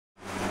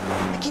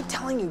keep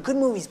telling you, good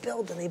movies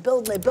build and they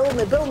build and they build and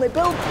they build and they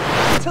build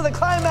to the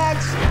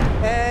climax,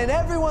 and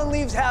everyone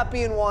leaves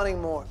happy and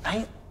wanting more,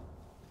 right?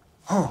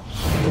 Huh.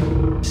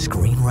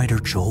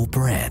 Screenwriter Joel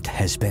Brandt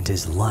has spent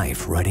his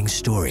life writing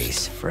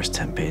stories. The first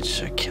 10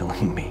 pages are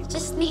killing me.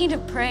 Just need a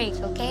break,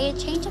 okay? A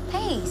change of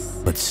pace.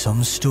 But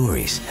some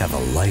stories have a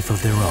life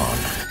of their own.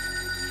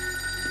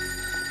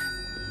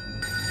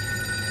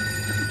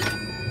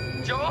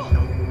 Joel?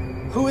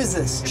 Who is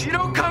this? If you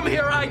don't come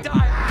here, I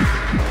die.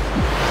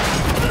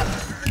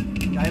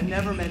 I've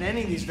never met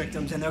any of these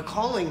victims, and they're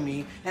calling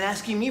me and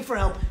asking me for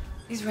help.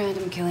 These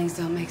random killings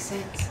don't make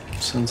sense.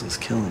 Senseless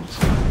killings.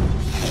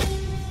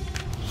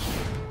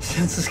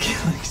 Senseless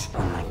killings. Oh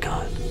my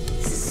God.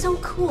 This is so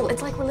cool.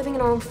 It's like we're living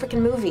in our own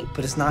freaking movie.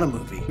 But it's not a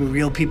movie.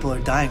 Real people are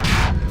dying.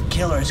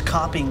 Killer is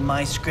copying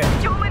my script.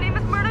 Joel, my name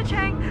is Myrna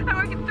Chang. I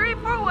work at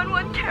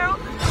 3411 Carroll.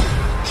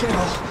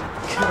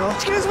 Carol.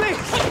 Excuse me!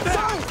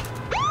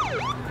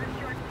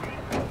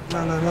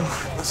 No.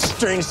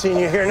 Strange seeing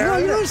you here now. No,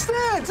 you don't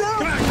stand!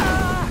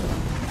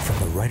 From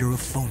the writer of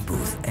Phone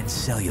Booth and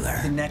Cellular.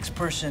 The next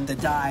person to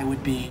die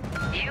would be...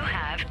 You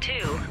have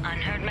 2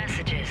 unheard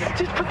messages.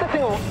 Just put that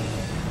thing on.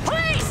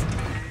 Please!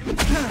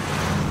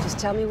 Just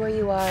tell me where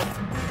you are.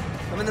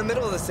 I'm in the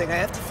middle of this thing. I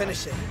have to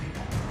finish it.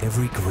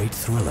 Every great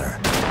thriller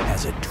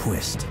has a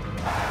twist.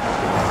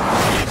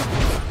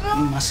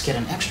 You must get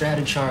an extra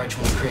added charge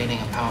when creating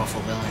a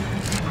powerful villain.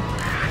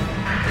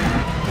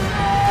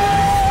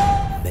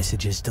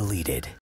 Messages deleted.